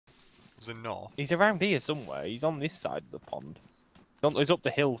Was it north? He's around here somewhere. He's on this side of the pond. He's up the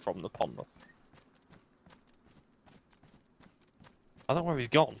hill from the pond. I don't know where he's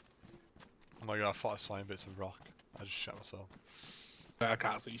gone. Oh my god, I thought I saw bits of rock. I just shot myself. I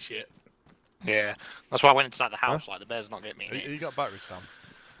can't see shit. Yeah, that's why I went inside the house. Like the bear's not getting me. You got batteries, Sam?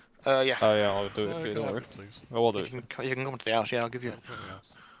 Yeah. Oh yeah, I'll do it for you. Can Don't I have worry. it, please? I will do You it. can come to the house. Yeah, I'll give you. Yeah, put it in the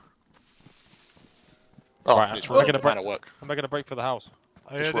house. Oh, Right, it's I'm ruined. making a It break. might not work. I'm making a break for the house.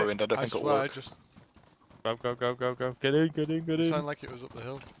 I It's heard it. ruined. I don't think it'll swear, work. I just Go, go, go, go, go. Get in, get in, get it in. sounded like it was up the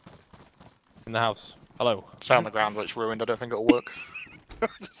hill. In the house. Hello. It's on the ground, but it's ruined. I don't think it'll work.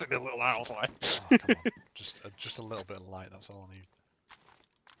 Just in a little house, like. Oh, come on. Just a little bit of light, that's all I need.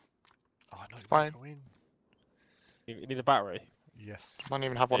 Oh, no, you fine. go in. You need a battery? Yes. Might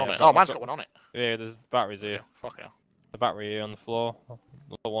even have one Yeah, on it. I've got- Oh, mine's I've got one on it. Yeah, there's batteries here. Fuck yeah. The battery here on the floor.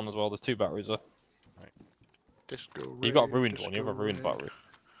 The one as well. There's 2 batteries there. Disco. You got a ray, ruined one. You have a disco ruined ray. battery.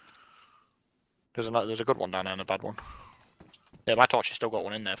 There's a good one down there and a bad one. Yeah, my torch has still got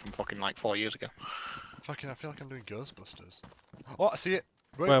one in there from fucking like 4 years ago. Fucking, I feel like I'm doing Ghostbusters. Oh, I see it.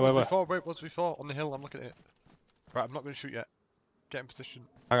 Wait, Where? Wait, what's before? On the hill, I'm looking at it. Right, I'm not going to shoot yet. Get in position.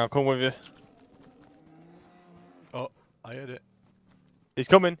 Hang on, come with you. Oh, I heard it. He's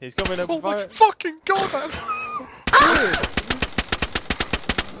coming. He's coming. Oh Open my fire. fucking god, man!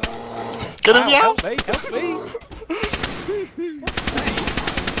 Get in Ow, the house! help me! Help me!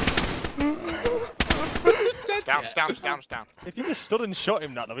 Down. If you just stood and shot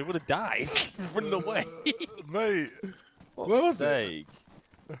him, that he would have died. Running away. Mate, What Where was was it?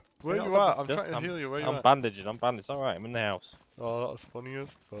 where Yeah, you I'm- at? I'm trying to heal you, where you I'm at? bandaging. I'm bandaged. It's alright. I'm in the house. Oh, that was funny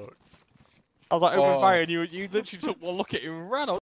as fuck. I was like, open Oh. fire, and you literally took one look at him and ran.